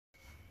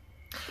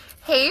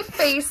Hey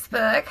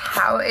Facebook,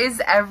 how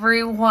is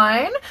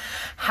everyone?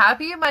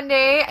 Happy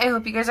Monday. I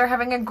hope you guys are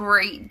having a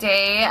great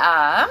day.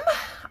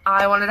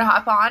 I wanted to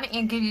hop on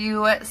and give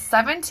you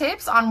 7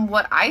 tips on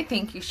what I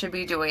think you should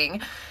be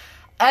doing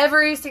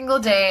every single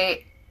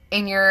day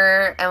in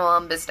your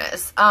MLM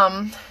business.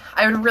 I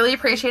would really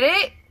appreciate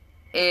it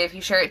if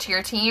you share it to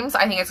your teams.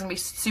 I think it's going to be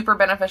super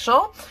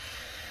beneficial.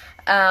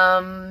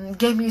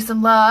 Give me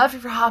some love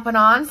if you're hopping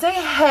on, say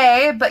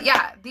hey. But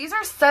yeah, these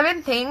are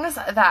 7 things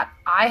that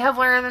I have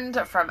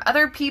learned from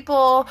other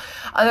people,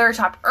 other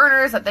top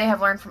earners that they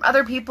have learned from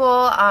other people.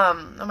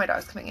 Oh, my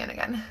dog's coming in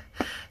again.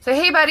 Say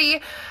hey,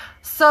 buddy.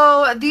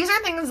 So these are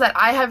things that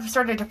I have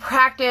started to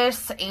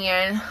practice,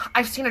 and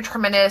I've seen a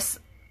tremendous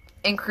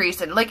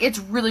increase in, like, it's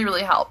really,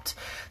 really helped.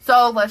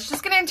 So let's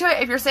just get into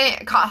it. If you're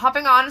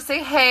hopping on,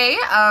 say hey.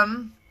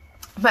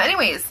 But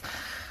anyways,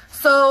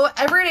 so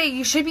every day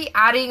you should be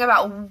adding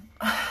about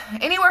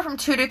anywhere from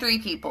 2 to 3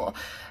 people,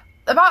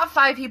 about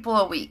 5 people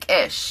a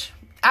week-ish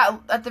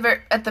at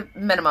the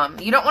minimum.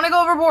 You don't want to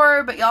go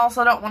overboard, but you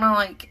also don't want to,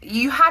 like,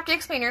 you have to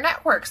expand your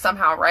network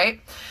somehow,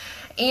 right?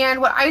 And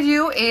what I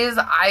do is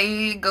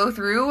I go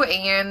through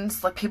and,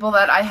 like, people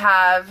that I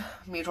have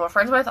mutual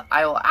friends with,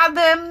 I will add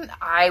them.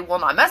 I will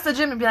not message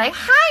them and be like,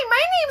 hi,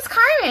 my name's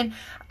Carmen.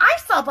 I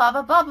sell blah,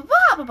 blah, blah, blah,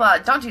 blah, blah, blah.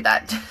 Don't do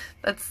that.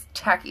 That's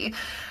tacky.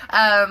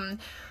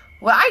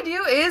 What I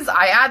do is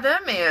I add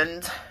them,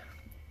 and,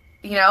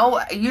 you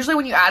know, usually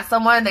when you add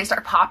someone, they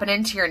start popping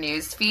into your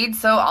news feed,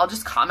 so I'll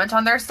just comment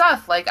on their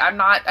stuff. Like,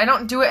 I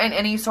don't do it in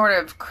any sort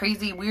of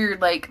crazy,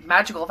 weird, like,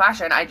 magical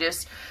fashion. I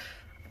just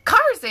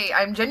conversate.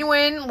 I'm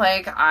genuine.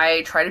 Like,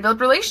 I try to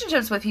build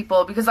relationships with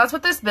people because that's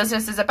what this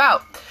business is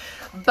about.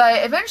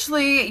 But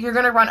eventually, you're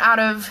going to run out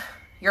of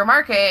your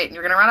market, and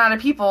you're going to run out of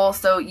people,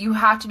 so you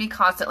have to be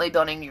constantly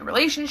building new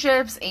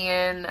relationships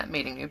and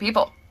meeting new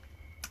people.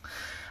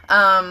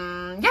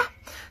 Yeah,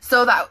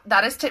 so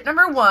that is tip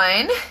number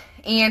 1,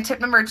 and tip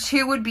number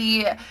 2 would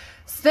be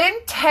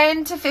spend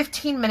 10 to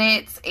 15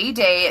 minutes a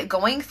day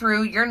going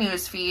through your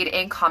newsfeed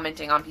and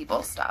commenting on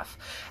people's stuff.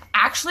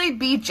 Actually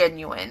be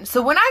genuine.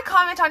 So when I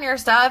comment on your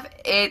stuff,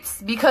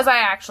 it's because I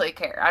actually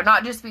care. I'm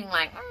not just being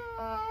like,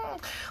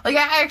 like,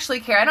 I actually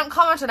care. I don't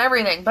comment on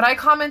everything, but I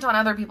comment on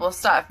other people's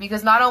stuff,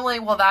 because not only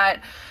will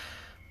that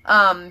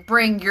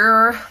bring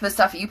the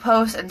stuff you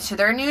post into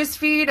their news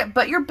feed,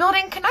 but you're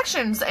building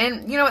connections.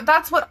 And, you know,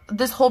 that's what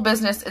this whole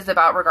business is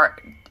about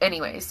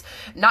anyways.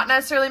 Not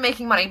necessarily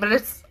making money, but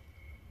it's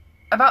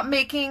about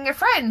making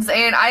friends.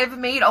 And I've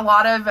made a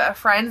lot of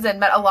friends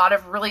and met a lot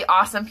of really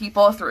awesome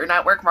people through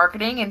network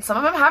marketing, and some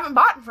of them haven't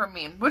bought from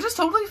me, which is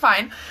totally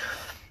fine.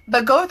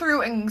 But go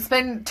through and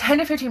spend 10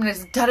 to 15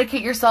 minutes,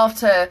 dedicate yourself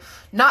to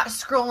not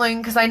scrolling,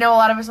 because I know a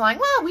lot of us are like,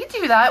 well, we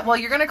do that. Well,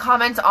 you're going to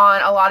comment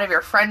on a lot of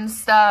your friends'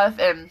 stuff,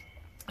 and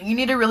you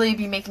need to really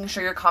be making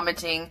sure you're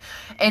commenting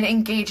and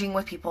engaging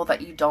with people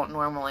that you don't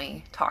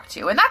normally talk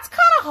to. And that's kind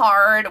of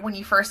hard when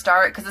you first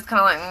start, because it's kind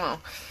of like,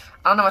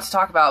 I don't know what to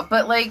talk about.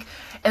 But, like,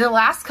 in the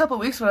last couple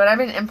of weeks when I've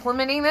been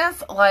implementing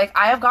this, like,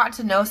 I have gotten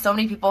to know so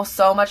many people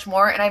so much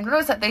more, and I've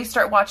noticed that they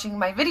start watching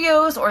my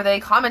videos or they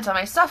comment on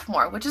my stuff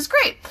more, which is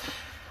great.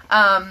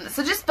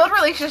 So just build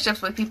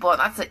relationships with people, and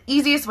that's the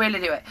easiest way to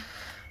do it.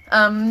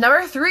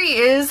 Number 3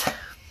 is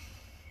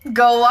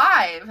go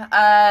live.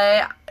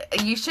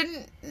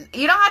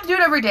 You don't have to do it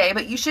every day,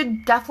 but you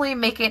should definitely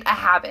make it a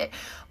habit.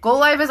 Go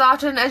live as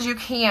often as you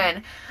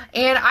can.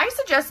 And I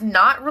suggest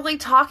not really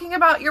talking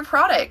about your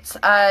product.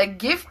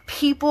 Give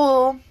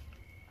people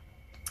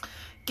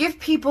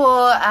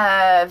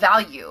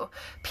value.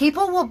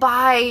 People will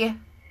buy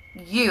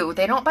you.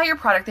 They don't buy your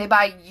product, they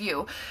buy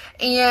you.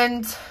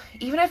 And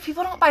even if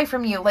people don't buy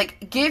from you,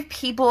 like, give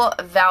people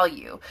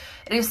value.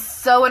 It is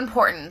so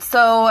important.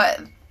 So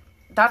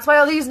that's why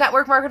all these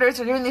network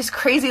marketers are doing these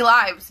crazy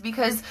lives,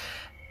 because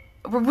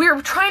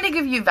we're trying to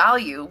give you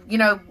value. You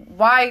know,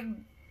 why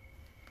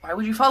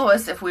would you follow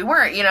us if we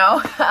weren't, you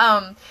know?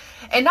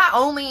 And not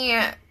only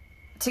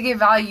to give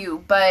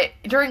value, but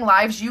during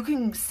lives, you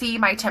can see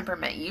my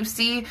temperament.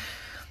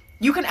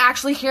 You can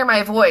actually hear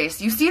my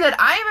voice. You see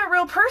that I am a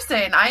real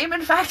person. I am,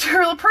 in fact, a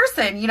real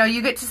person. You know,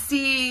 you get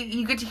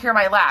to hear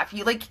my laugh.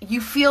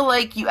 You feel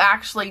like you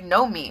actually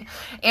know me.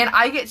 And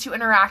I get to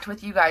interact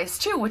with you guys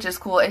too, which is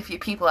cool. If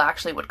people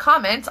actually would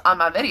comment on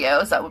my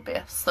videos, that would be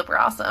super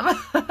awesome.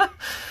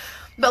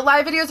 But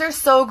live videos are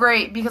so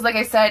great because, like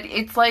I said,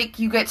 it's like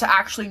you get to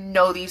actually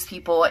know these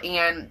people,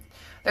 and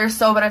they're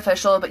so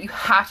beneficial, but you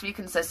have to be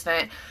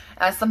consistent.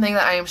 That's something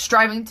that I am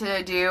striving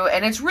to do.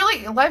 And it's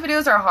really, live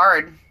videos are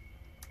hard.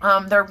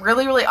 They're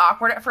really, really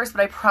awkward at first,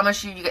 but I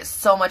promise you, you get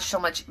so much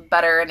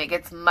better, and it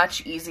gets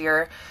much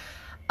easier.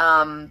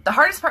 The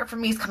hardest part for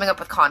me is coming up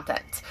with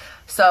content.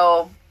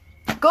 So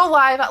go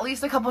live at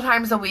least a couple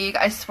times a week.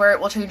 I swear it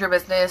will change your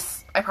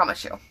business. I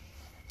promise you.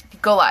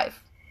 Go live.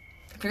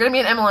 If you're going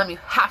to be an MLM, you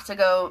have to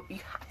go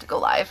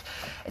live.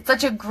 It's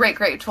such a great,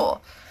 great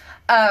tool.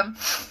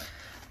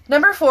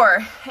 Number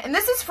 4, and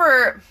this is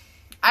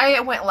I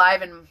went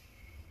live in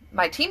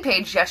my team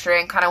page yesterday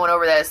and kind of went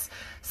over this.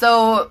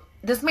 So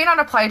this may not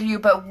apply to you,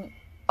 but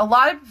a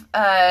lot of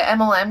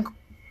MLM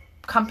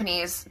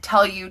companies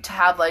tell you to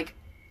have like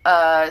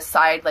a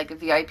side, like a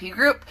VIP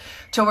group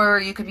to where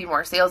you could be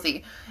more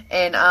salesy.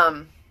 And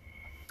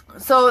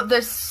so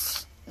the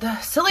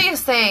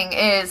silliest thing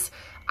is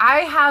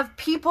I have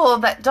people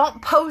that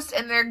don't post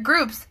in their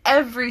groups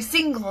every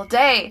single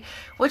day,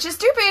 which is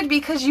stupid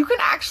because you can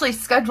actually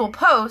schedule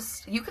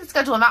posts. You can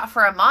schedule them out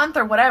for a month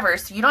or whatever,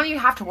 so you don't even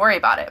have to worry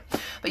about it.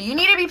 But you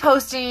need to be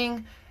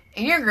posting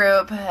in your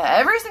group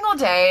every single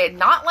day,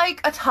 not like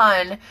a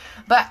ton,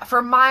 but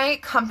for my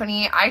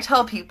company, I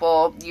tell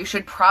people you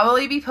should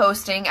probably be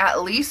posting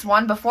at least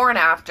one before and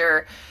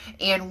after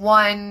and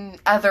one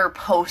other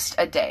post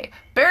a day.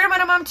 Bare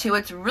minimum 2.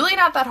 It's really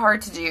not that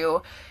hard to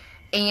do.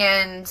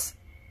 And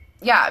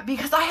yeah,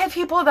 because I have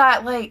people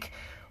that like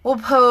will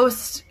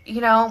post,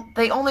 you know,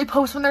 they only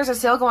post when there's a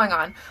sale going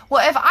on.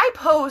 Well, if I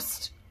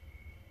post,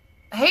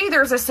 hey,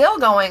 there's a sale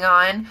going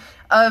on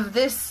of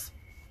this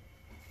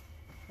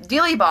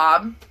dealy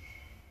bob,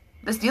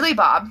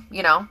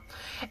 you know,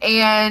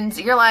 and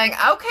you're like,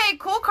 okay,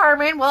 cool,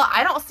 Carmen. Well,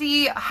 I don't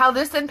see how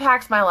this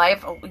impacts my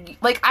life.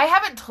 Like,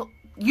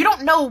 you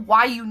don't know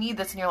why you need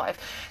this in your life.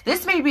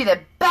 This may be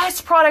the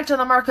best product on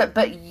the market,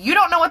 but you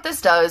don't know what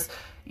this does.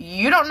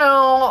 You don't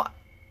know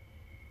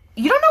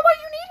why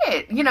you need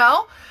it, you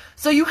know?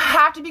 So you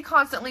have to be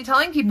constantly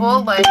telling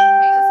people, like,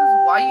 hey, this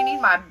is why you need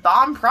my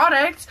bomb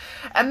product.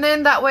 And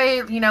then that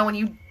way, you know, when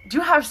you do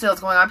have sales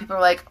going on, people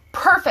are like,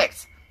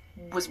 perfect.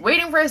 Was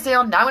waiting for a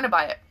sale, now I'm going to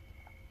buy it.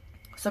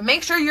 So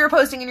make sure you're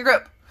posting in your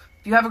group,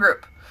 if you have a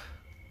group.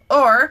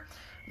 Or,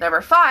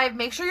 number 5,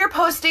 make sure you're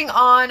posting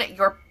on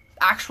your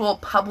actual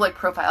public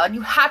profile. And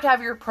you have to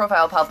have your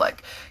profile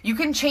public. You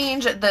can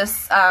change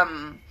this,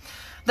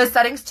 the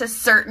settings to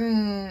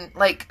certain,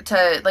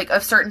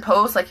 of certain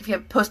posts. Like if you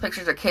have post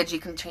pictures of kids, you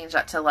can change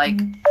that to like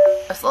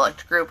a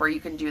select group, or you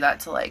can do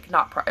that to like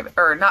not private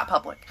or not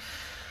public.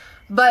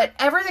 But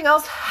everything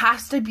else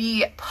has to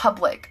be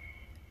public.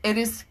 It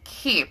is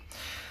key.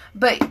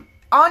 But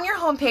on your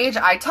homepage,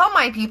 I tell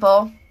my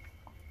people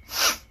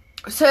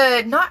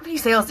to not be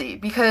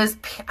salesy, because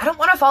I don't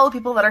want to follow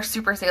people that are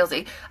super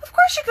salesy. Of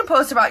course you can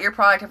post about your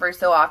product every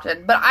so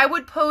often, but I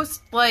would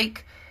post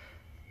like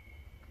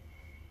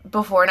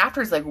before and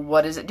afters, like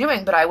what is it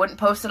doing, but I wouldn't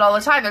post it all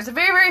the time. There's a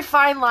very, very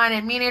fine line,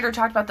 and me and Andrew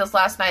talked about this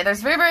last night. There's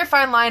a very, very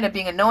fine line of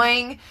being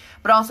annoying,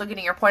 but also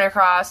getting your point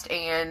across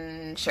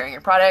and sharing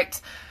your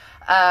product.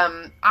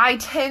 I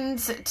tend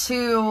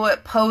to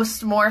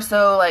post more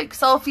so like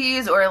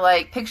selfies or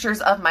like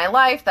pictures of my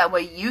life. That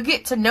way you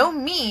get to know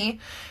me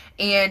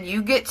and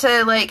you get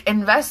to like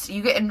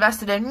you get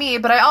invested in me,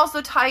 but I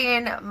also tie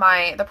in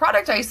the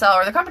product I sell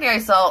or the company I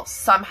sell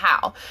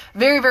somehow,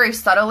 very, very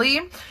subtly,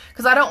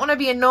 because I don't want to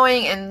be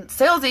annoying and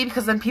salesy,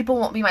 because then people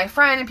won't be my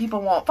friend and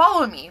people won't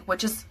follow me,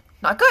 which is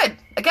not good.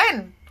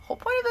 Again, the whole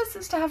point of this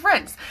is to have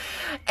friends.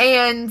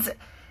 And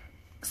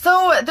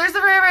so there's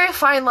a very, very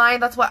fine line.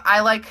 That's why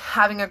I like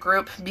having a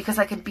group, because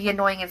I can be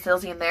annoying and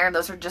salesy in there, and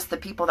those are just the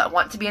people that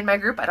want to be in my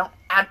group. I don't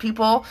add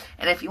people,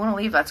 and if you want to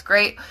leave, that's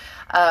great.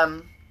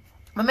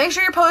 But make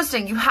sure you're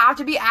posting. You have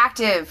to be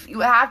active. You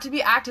have to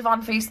be active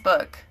on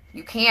Facebook.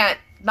 You can't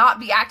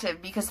not be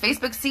active, because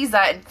Facebook sees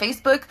that, and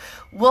Facebook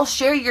will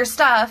share your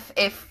stuff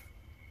if,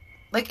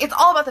 like, it's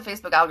all about the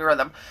Facebook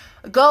algorithm.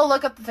 Go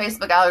look up the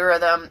Facebook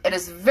algorithm. It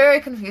is very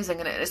confusing,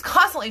 and it is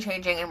constantly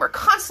changing, and we're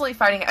constantly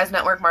fighting it as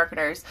network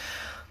marketers.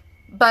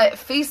 But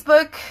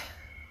Facebook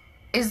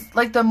is,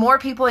 like, the more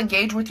people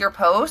engage with your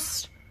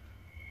post,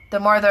 the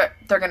more they're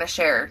going to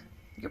share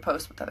your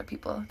post with other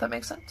people. If that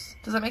makes sense.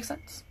 Does that make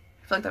sense?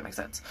 I feel like that makes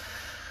sense.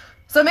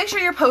 So make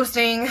sure you're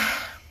posting.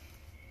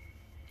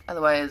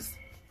 Otherwise,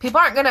 people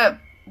aren't going to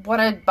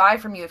want to buy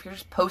from you if you're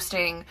just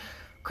posting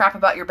crap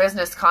about your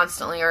business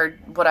constantly or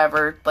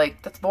whatever.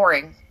 Like, that's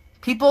boring.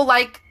 People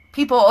like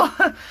people.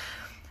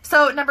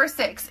 So number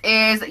 6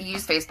 is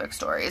use Facebook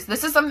stories.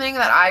 This is something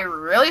that I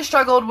really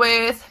struggled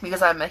with,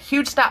 because I'm a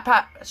huge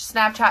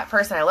Snapchat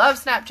person. I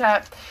love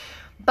Snapchat.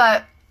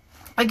 But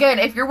again,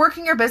 if you're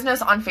working your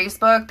business on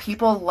Facebook,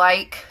 people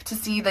like to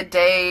see the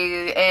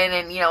day in,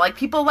 and, you know, like,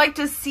 people like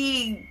to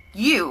see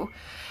you.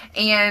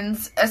 And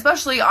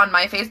especially on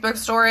my Facebook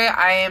story,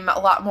 I'm a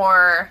lot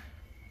more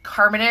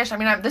Carmen-ish. I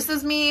mean, this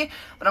is me,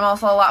 but I'm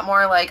also a lot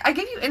more like, I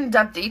give you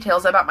in-depth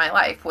details about my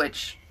life,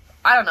 which,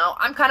 I don't know,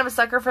 I'm kind of a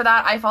sucker for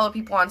that. I follow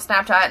people on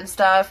Snapchat and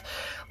stuff.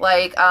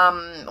 Like,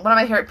 one of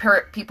my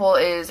favorite people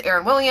is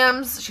Erin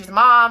Williams. She's a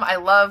mom. I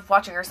love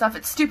watching her stuff.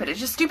 It's stupid. It's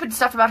just stupid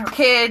stuff about her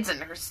kids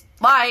and her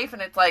life,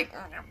 and it's like,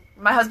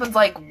 my husband's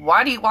like,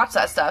 why do you watch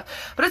that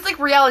stuff? But it's like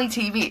reality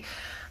TV.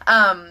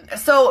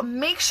 So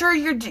make sure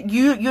you're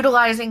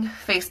utilizing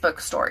Facebook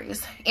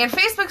stories. And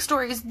Facebook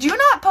stories, do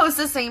not post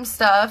the same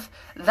stuff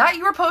that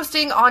you were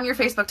posting on your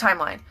Facebook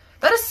timeline.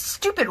 That is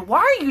stupid. Why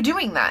are you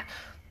doing that?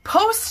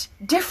 Post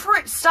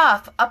different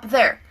stuff up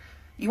there.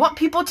 You want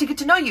people to get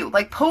to know you.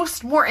 Like,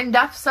 post more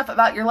in-depth stuff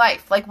about your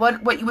life, like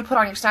what you would put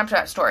on your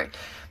Snapchat story.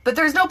 But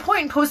there's no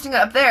point in posting it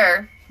up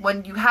there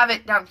when you have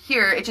it down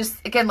here. It just,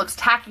 again, looks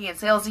tacky and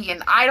salesy,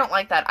 and I don't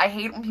like that. I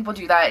hate when people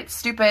do that. It's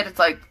stupid. It's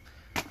like,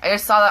 I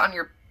just saw that on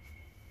your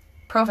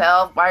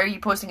profile. Why are you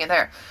posting it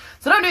there?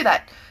 So don't do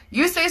that.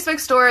 use Facebook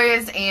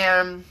stories,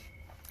 and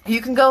you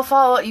can go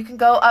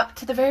up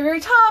to the very, very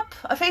top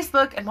of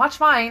Facebook and watch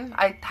mine.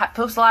 I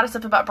post a lot of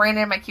stuff about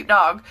Brandon, my cute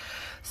dog.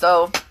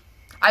 So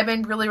I've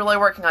been really, really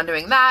working on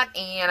doing that,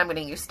 and I'm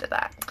getting used to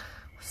that.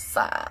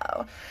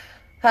 So,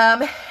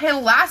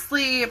 and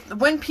lastly,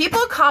 when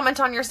people comment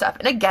on your stuff,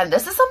 and again,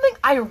 this is something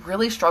I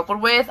really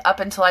struggled with up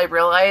until I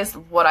realized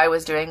what I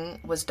was doing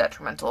was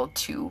detrimental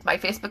to my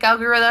Facebook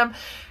algorithm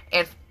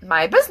and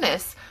my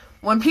business.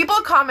 When people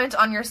comment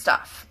on your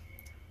stuff,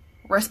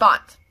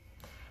 respond.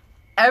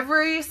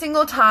 Every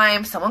single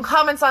time someone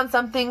comments on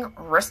something,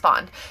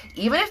 respond.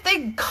 Even if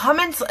they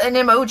comment an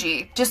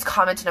emoji, just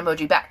comment an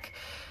emoji back.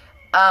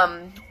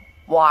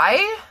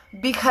 Why?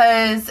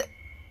 Because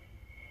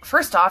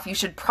first off, you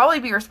should probably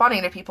be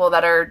responding to people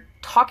that are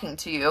talking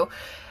to you.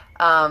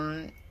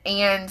 And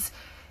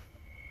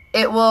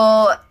it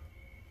will,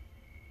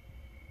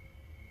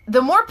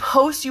 the more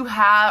posts you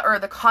have, or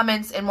the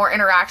comments and more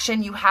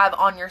interaction you have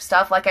on your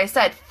stuff, like I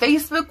said,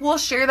 Facebook will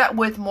share that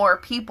with more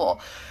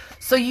people.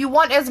 So you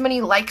want as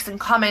many likes and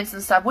comments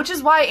and stuff, which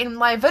is why in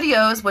my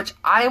videos, which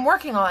I am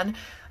working on,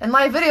 in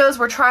my videos,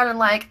 we're trying to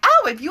like,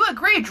 oh, if you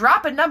agree,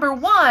 drop a number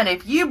 1.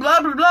 If you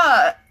blah, blah,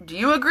 blah. Do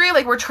you agree?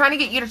 Like, we're trying to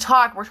get you to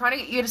talk. We're trying to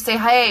get you to say,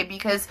 hey,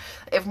 because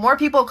if more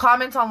people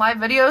comment on live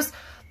videos,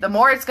 the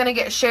more it's going to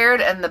get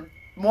shared and the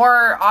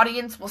more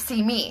audience will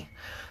see me.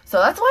 So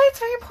that's why it's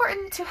very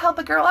important to help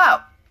a girl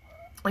out.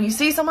 When you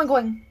see someone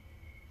going,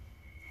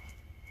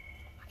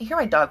 I hear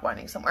my dog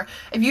whining somewhere.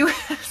 If you,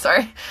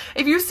 sorry,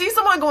 if you see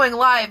someone going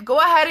live, go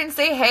ahead and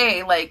say,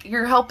 hey, like,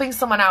 you're helping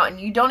someone out and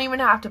you don't even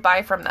have to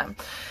buy from them.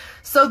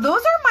 So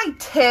those are my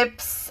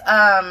tips.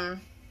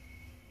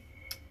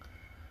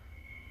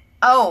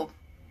 Oh,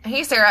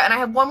 hey Sarah, and I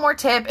have one more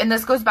tip, and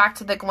this goes back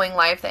to the going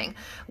live thing.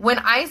 When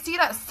I see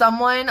that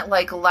someone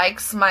like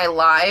likes my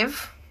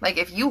live, like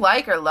if you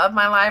like or love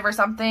my live or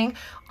something,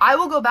 I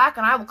will go back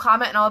and I will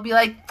comment and I'll be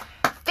like,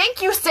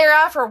 thank you,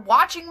 Sarah, for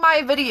watching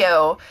my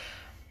video.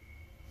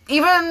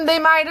 Even they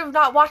might have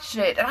not watched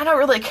it, and I don't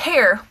really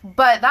care,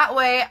 but that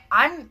way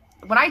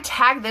when I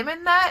tag them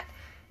in that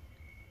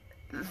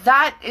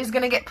is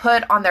going to get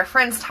put on their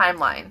friend's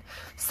timeline.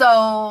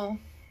 So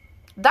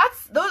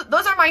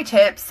those are my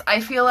tips.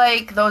 I feel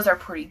like those are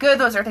pretty good.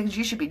 Those are things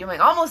you should be doing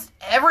almost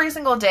every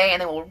single day,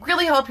 and they will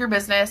really help your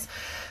business.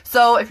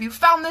 So if you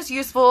found this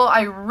useful,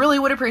 I really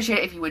would appreciate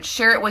it if you would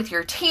share it with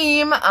your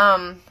team,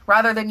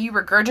 rather than you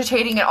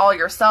regurgitating it all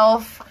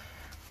yourself.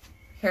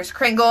 Here's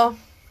Kringle.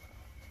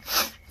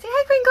 Say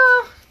hi,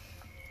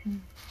 Kringle.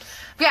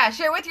 But yeah,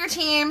 share it with your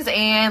teams,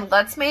 and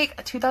let's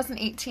make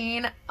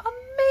 2018 amazing.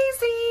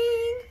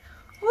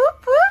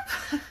 Whoop,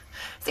 whoop.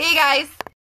 See you guys.